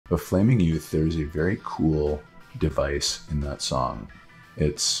But Flaming Youth, there's a very cool device in that song.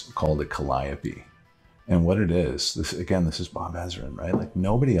 It's called a calliope. And what it is, this is Bob Ezrin, right? Like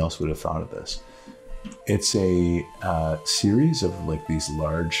nobody else would have thought of this. It's a series of like these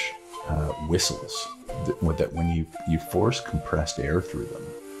large whistles that when you force compressed air through them,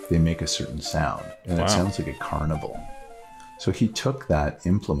 they make a certain sound, and It sounds like a carnival. So he took that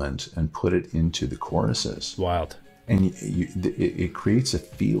implement and put it into the choruses. Wild. And it creates a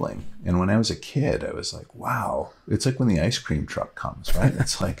feeling. And when I was a kid, I was like, wow. It's like when the ice cream truck comes, right?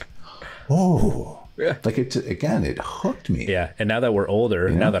 It's like, oh. Yeah. Like it hooked me. Yeah. And now that we're older,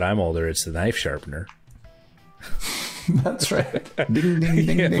 now that I'm older, it's the knife sharpener. That's right. Ding, ding,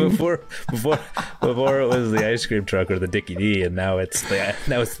 ding, ding. Before it was the ice cream truck or the Dickie D, and now it's the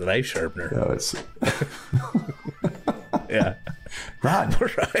knife sharpener. No, it's yeah. Run!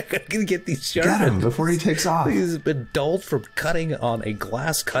 I gotta get these sharpened. Get him before he takes off. He's been dulled from cutting on a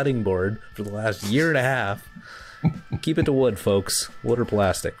glass cutting board for the last year and a half. Keep it to wood, folks. Wood or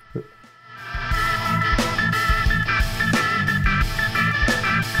plastic.